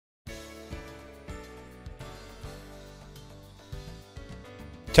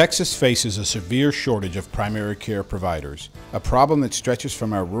Texas faces a severe shortage of primary care providers, a problem that stretches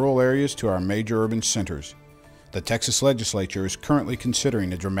from our rural areas to our major urban centers. The Texas legislature is currently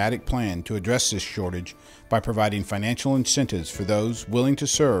considering a dramatic plan to address this shortage by providing financial incentives for those willing to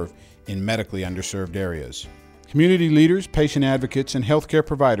serve in medically underserved areas. Community leaders, patient advocates, and healthcare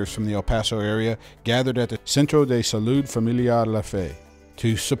providers from the El Paso area gathered at the Centro de Salud Familiar La Fe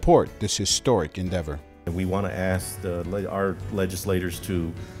to support this historic endeavor. We want to ask our legislators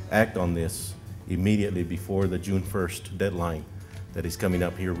to act on this immediately before the June 1st deadline that is coming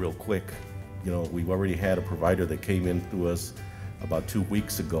up here real quick. You know, we've already had a provider that came in to us about 2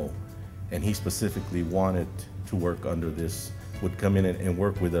 weeks ago, and he specifically wanted to work under this, would come in and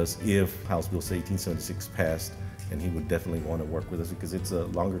work with us if House Bill 1876 passed, and he would definitely want to work with us because it's a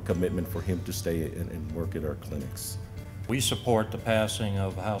longer commitment for him to stay and work at our clinics. We support the passing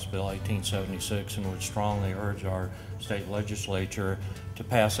of House Bill 1876 and would strongly urge our state legislature to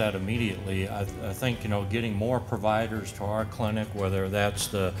pass that immediately. I think, you know, getting more providers to our clinic, whether that's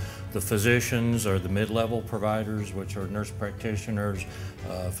the physicians or the mid-level providers, which are nurse practitioners,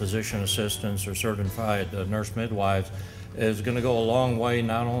 physician assistants, or certified nurse midwives, is going to go a long way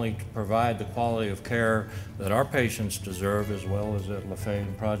not only to provide the quality of care that our patients deserve, as well as at La Fe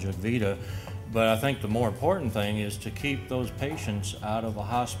and Project Vita, but I think the more important thing is to keep those patients out of a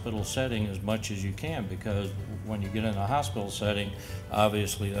hospital setting as much as you can, because when you get in a hospital setting,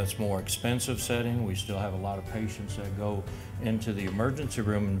 obviously that's more expensive setting. We still have a lot of patients that go into the emergency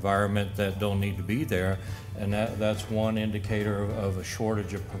room environment that don't need to be there, and that's one indicator of a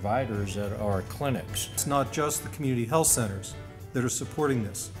shortage of providers at our clinics. It's not just the community health centers that are supporting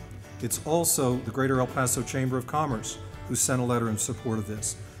this. It's also the Greater El Paso Chamber of Commerce who sent a letter in support of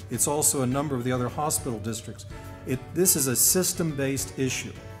this. It's also a number of the other hospital districts. This is a system-based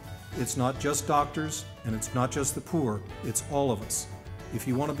issue. It's not just doctors and it's not just the poor, it's all of us. If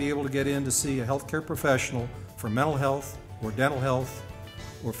you want to be able to get in to see a healthcare professional for mental health or dental health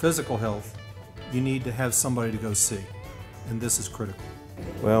or physical health, you need to have somebody to go see, and this is critical.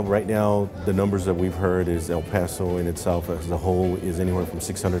 Well, right now, the numbers that we've heard is El Paso in itself as a whole is anywhere from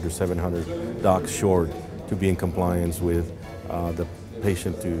 600 to 700 docs short to be in compliance with the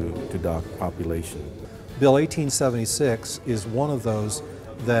patient-to-doc population. Bill 1876 is one of those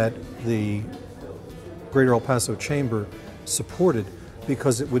that the Greater El Paso Chamber supported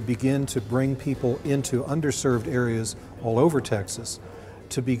because it would begin to bring people into underserved areas all over Texas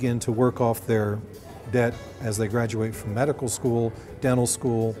to begin to work off their debt as they graduate from medical school,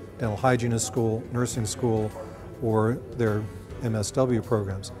 dental hygienist school, nursing school, or their MSW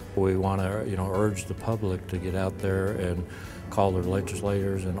programs. We want to, you know, urge the public to get out there and call their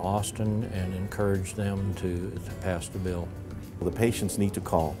legislators in Austin and encourage them to pass the bill. The patients need to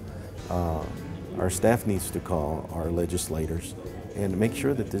call. Our staff needs to call our legislators and make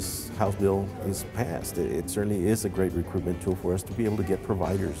sure that this House bill is passed. It certainly is a great recruitment tool for us to be able to get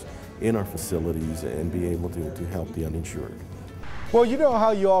providers in our facilities and be able to help the uninsured. Well, you know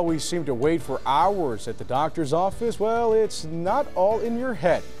how you always seem to wait for hours at the doctor's office? Well, it's not all in your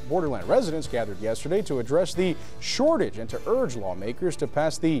head. Borderland residents gathered yesterday to address the shortage and to urge lawmakers to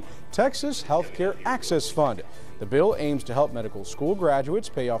pass the Texas Healthcare Access Fund. The bill aims to help medical school graduates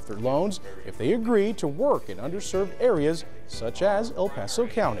pay off their loans if they agree to work in underserved areas such as El Paso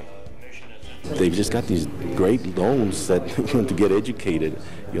County. They've just got these great loans that to get educated.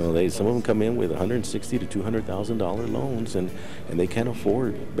 You know, some of them come in with $160,000 to $200,000 loans, and they can't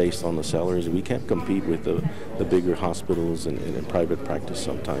afford based on the salaries. We can't compete with the bigger hospitals and private practice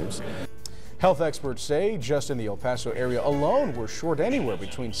sometimes. Health experts say just in the El Paso area alone, we're short anywhere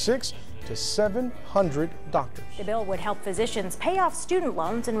between 600 to 700 doctors. The bill would help physicians pay off student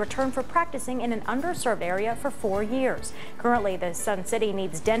loans in return for practicing in an underserved area for 4 years. Currently, the Sun City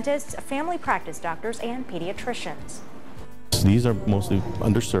needs dentists, family practice doctors, and pediatricians. These are mostly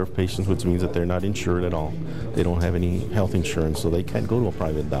underserved patients, which means that they're not insured at all. They don't have any health insurance, so they can't go to a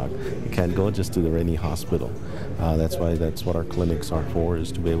private doc. They can't go just to any hospital. That's what our clinics are for,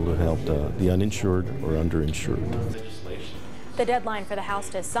 is to be able to help the uninsured or underinsured. The deadline for the House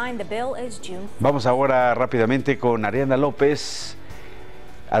to sign the bill is June 4th. Vamos ahora rápidamente con Ariana López.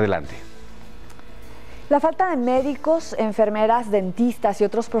 Adelante. La falta de médicos, enfermeras, dentistas y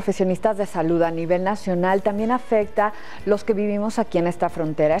otros profesionistas de salud a nivel nacional también afecta los que vivimos aquí en esta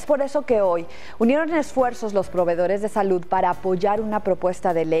frontera. Es por eso que hoy unieron esfuerzos los proveedores de salud para apoyar una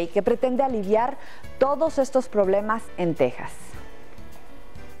propuesta de ley que pretende aliviar todos estos problemas en Texas.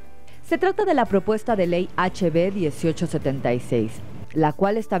 Se trata de la propuesta de ley HB 1876. la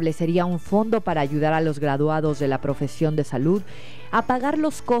cual establecería un fondo para ayudar a los graduados de la profesión de salud a pagar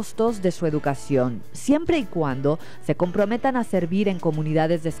los costos de su educación, siempre y cuando se comprometan a servir en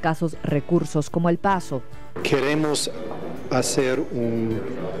comunidades de escasos recursos como El Paso. Queremos hacer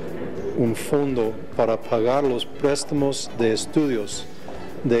un fondo para pagar los préstamos de estudios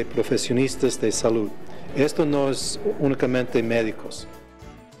de profesionistas de salud. Esto no es únicamente médicos.